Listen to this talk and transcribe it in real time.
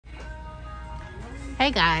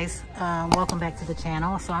Hey guys, welcome back to the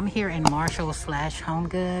channel. So I'm here in Marshall /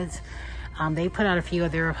 Homegoods. They put out a few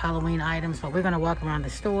of their Halloween items, but we're going to walk around the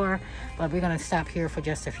store. But we're going to stop here for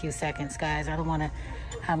just a few seconds, guys. I don't want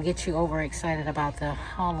to get you overexcited about the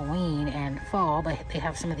Halloween and fall, but they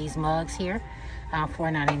have some of these mugs here,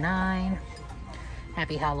 $4.99.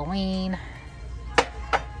 Happy Halloween.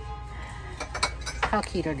 How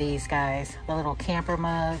cute are these, guys? The little camper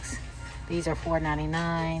mugs. These are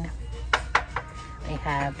 $4.99. They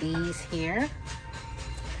have these here.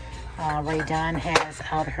 Ray Dunn has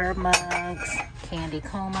out her mugs. Candy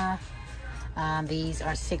Coma. These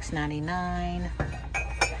are $6.99.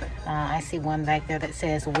 I see one back there that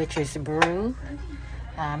says Witch's Brew.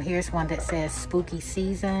 Here's one that says Spooky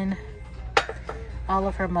Season. All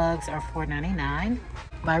of her mugs are $4.99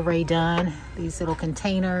 by Ray Dunn. These little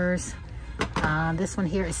containers. This one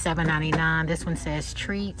here is $7.99. This one says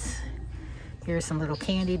Treats. Here's some little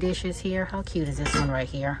candy dishes here. How cute is this one right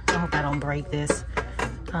here? I hope I don't break this.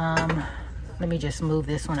 Let me just move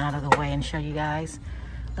this one out of the way and show you guys.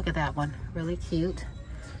 Look at that one, really cute.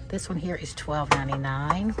 This one here is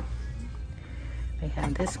 $12.99. They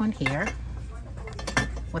have this one here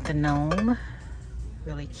with the gnome,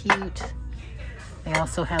 really cute. They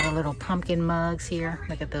also have the little pumpkin mugs here.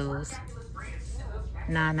 Look at those,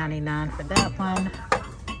 $9.99 for that one.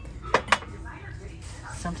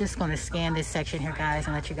 So I'm just going to scan this section here, guys,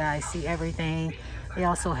 and let you guys see everything. They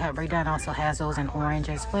also have, Ray Dunn also has those in orange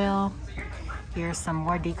as well. Here's some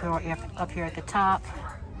more decor up here at the top.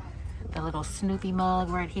 The little Snoopy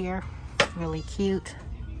mug right here, really cute.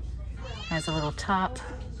 Has a little top.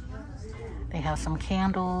 They have some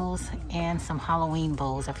candles and some Halloween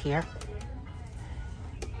bowls up here.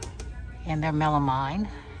 And they're melamine.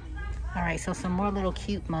 All right, so some more little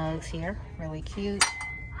cute mugs here, really cute.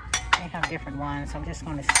 They have different ones, so I'm just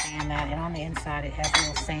going to scan that. And on the inside, it has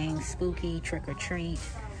little sayings, spooky, trick or treat.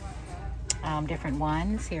 Different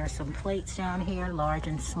ones. Here are some plates down here, large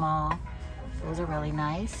and small. Those are really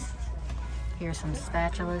nice. Here's some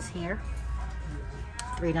spatulas here.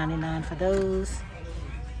 $3.99 for those.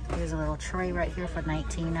 Here's a little tray right here for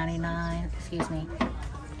 $19.99. Excuse me.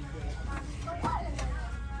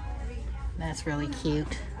 That's really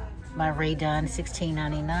cute. By Ray Dunn,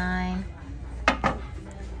 $16.99.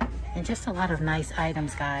 And just a lot of nice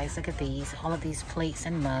items, guys. Look at these. All of these plates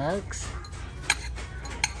and mugs.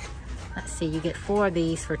 Let's see. You get 4 of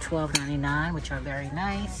these for $12.99, which are very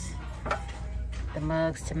nice. The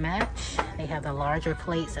mugs to match. They have the larger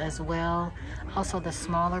plates as well. Also the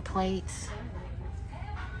smaller plates.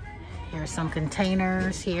 Here's some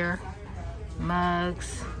containers here.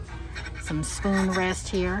 Mugs. Some spoon rest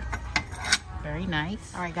here. Very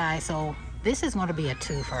nice. All right, guys. So this is going to be a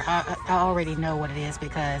twofer. I already know what it is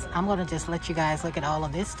because I'm going to just let you guys look at all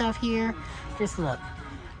of this stuff here. Just look.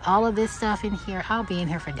 All of this stuff in here. I'll be in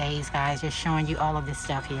here for days, guys, just showing you all of this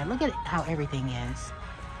stuff here. Look at how everything is.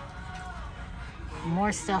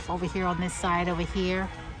 More stuff over here on this side over here.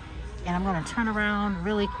 And I'm going to turn around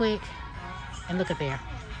really quick and look at there.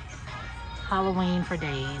 Halloween for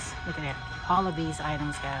days. Look at that. All of these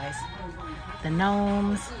items, guys. The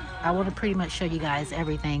gnomes. I want to pretty much show you guys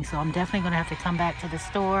everything, so I'm definitely going to have to come back to the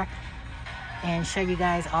store and show you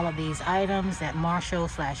guys all of these items that Marshall /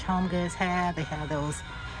 Homegoods have. They have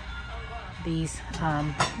these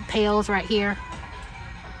pails right here.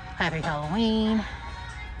 Happy Halloween.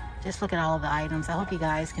 Just look at all of the items. I hope you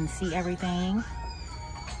guys can see everything.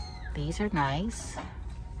 These are nice.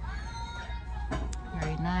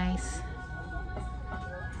 Very nice.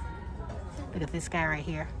 Look at this guy right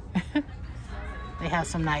here. They have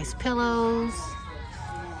some nice pillows.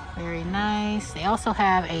 Very nice. They also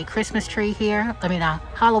have a Christmas tree here. I mean, a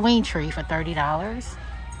Halloween tree for $30.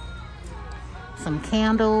 Some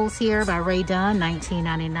candles here by Ray Dunn,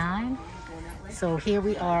 $19.99. So here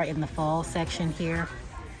we are in the fall section here.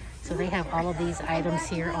 So they have all of these items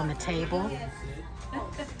here on the table.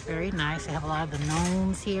 Very nice. They have a lot of the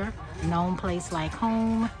gnomes here. Gnome place like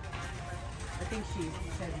home.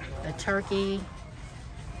 The turkey.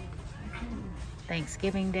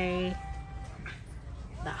 Thanksgiving Day.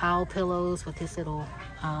 The owl pillows with his little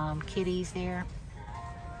kitties there.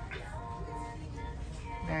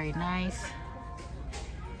 Very nice.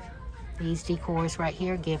 These decors right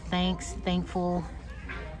here, give thanks, thankful.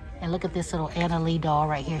 And look at this little Anna Lee doll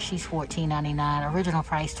right here. She's $14.99. Original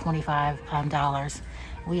price $25.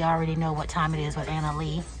 We already know what time it is with Anna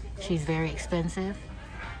Lee. She's very expensive.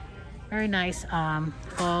 Very nice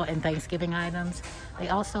fall and Thanksgiving items. They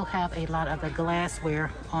also have a lot of the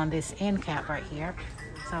glassware on this end cap right here.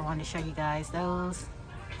 So I wanted to show you guys those.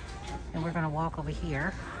 And we're going to walk over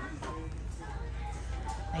here.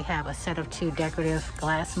 They have a set of 2 decorative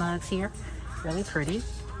glass mugs here. Really pretty.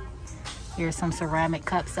 Here's some ceramic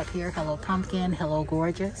cups up here. Hello Pumpkin, Hello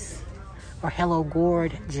Gorgeous, or Hello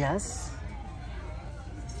Gorgeous.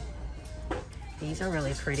 These are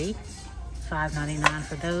really pretty. $5.99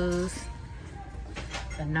 for those.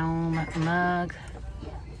 The gnome mug.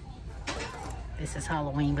 This is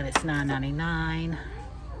Halloween, but it's $9.99.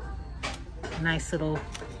 Nice little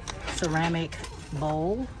ceramic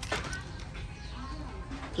bowl.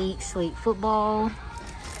 Eat, Sleep Football.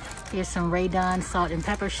 Here's some Raydon salt and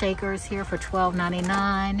pepper shakers here for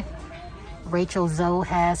 $12.99. Rachel Zoe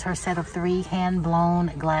has her set of 3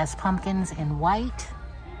 hand-blown glass pumpkins in white.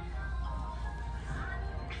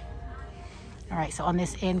 All right, so on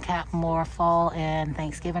this end cap, more fall and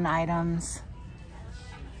Thanksgiving items.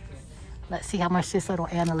 Let's see how much this little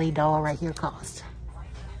Anna Lee doll right here costs.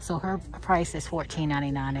 So her price is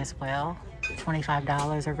 $14.99 as well,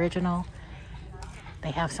 $25 original.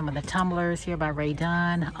 They have some of the tumblers here by Rae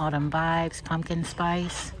Dunn, Autumn Vibes, Pumpkin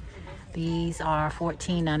Spice. These are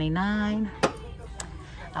 $14.99.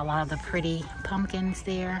 A lot of the pretty pumpkins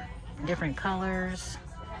there, different colors.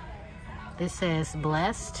 This says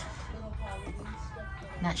Blessed.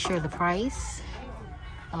 Not sure the price.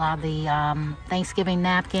 A lot of the Thanksgiving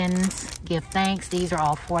napkins, Give Thanks. These are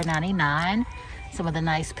all $4.99. Some of the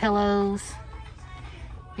nice pillows.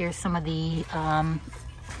 Here's some of the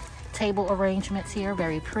table arrangements here,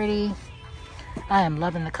 very pretty. I am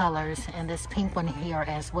loving the colors, and this pink one here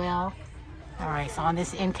as well. All right, so on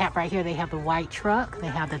this end cap right here, they have the white truck. They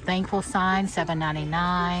have the thankful sign,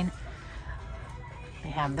 $7.99. They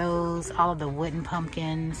have those, all of the wooden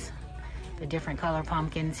pumpkins, the different color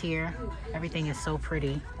pumpkins here. Everything is so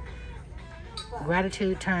pretty.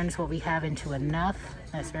 Gratitude turns what we have into enough.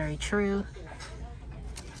 That's very true.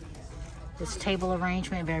 This table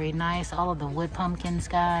arrangement, very nice. All of the wood pumpkins,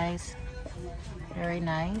 guys. Very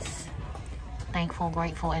nice. Thankful,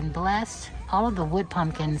 grateful, and blessed. All of the wood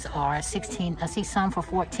pumpkins are 16. I see some for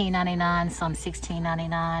 $14.99, some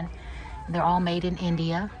 $16.99. They're all made in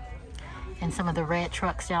India. And some of the red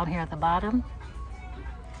trucks down here at the bottom.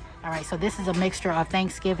 All right, so this is a mixture of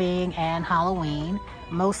Thanksgiving and Halloween.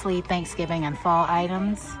 Mostly Thanksgiving and fall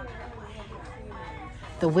items.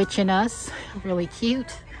 The Witch in Us, really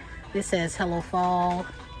cute. This says Hello Fall.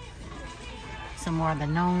 Some more of the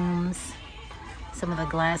gnomes. Some of the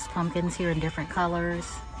glass pumpkins here in different colors.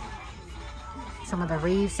 Some of the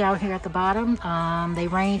wreaths down here at the bottom. They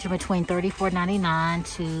range between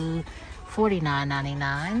 $34.99 to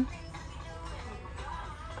 $49.99.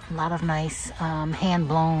 A lot of nice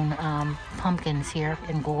hand-blown pumpkins here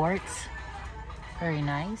in gourds. Very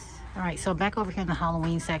nice. All right, so back over here in the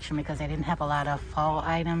Halloween section, because they didn't have a lot of fall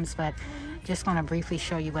items, but just going to briefly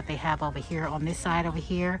show you what they have over here on this side over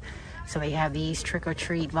here. So they have these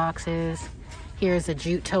trick-or-treat boxes. Here's a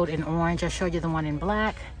jute tote in orange. I showed you the one in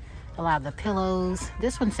black. A lot of the pillows.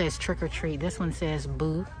 This one says trick-or-treat. This one says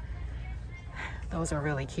boo. Those are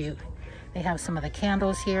really cute. They have some of the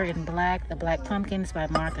candles here in black. The Black Pumpkins by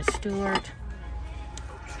Martha Stewart.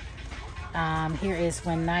 Here is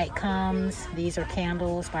When Night Comes. These are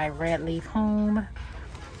candles by Red Leaf Home.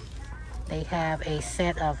 They have a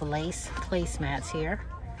set of lace placemats here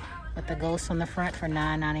with the ghost on the front for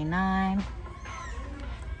 $9.99.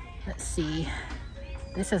 Let's see.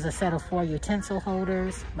 This is a set of 4 utensil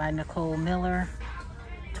holders by Nicole Miller.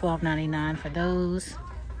 $12.99 for those.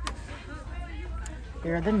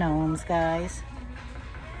 Here are the gnomes, guys.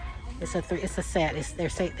 It's a set.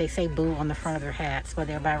 They say boo on the front of their hats, but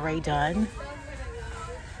they're by Rae Dunn.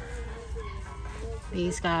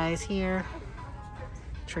 These guys here,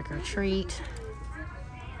 Trick or Treat.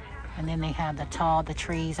 And then they have the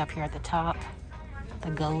trees up here at the top. The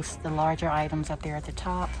ghosts, the larger items up there at the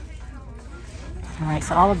top. All right,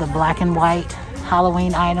 so all of the black and white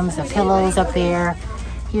Halloween items, the pillows up there.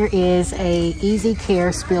 Here is a Easy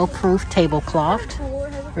Care spill-proof tablecloth.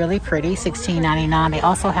 Really pretty, $16.99. They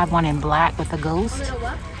also have one in black with a ghost.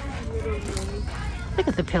 Look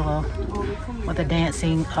at the pillow with the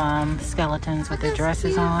dancing skeletons with their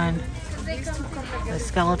dresses on. The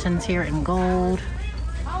skeletons here in gold.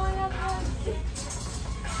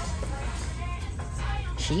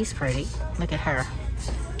 She's pretty. Look at her.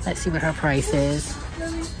 Let's see what her price is.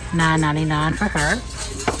 $9.99 for her.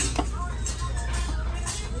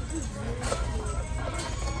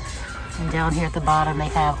 And down here at the bottom, they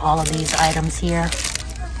have all of these items here.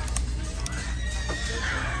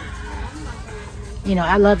 You know,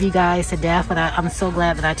 I love you guys to death, but I'm so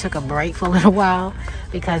glad that I took a break for a little while,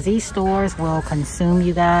 because these stores will consume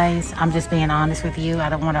you guys. I'm just being honest with you. I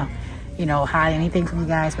don't want to, you know, hide anything from you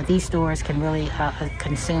guys, but these stores can really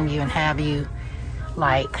consume you and have you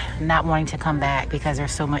like not wanting to come back because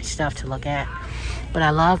there's so much stuff to look at. But I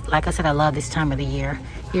love, like I said, I love this time of the year.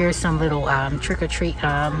 Here's some little trick-or-treat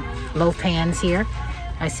loaf pans here.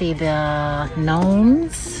 I see the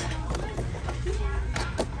gnomes.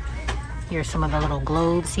 Here's some of the little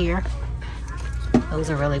globes here. Those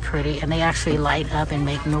are really pretty, and they actually light up and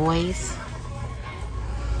make noise.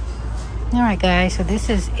 All right, guys, so this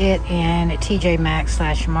is it in TJ Maxx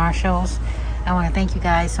 / Marshalls. I want to thank you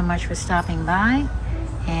guys so much for stopping by,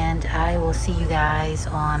 and I will see you guys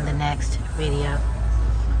on the next video.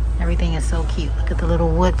 Everything is so cute. Look at the little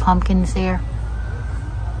wood pumpkins there.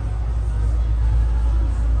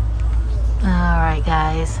 All right,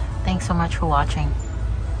 guys, thanks so much for watching.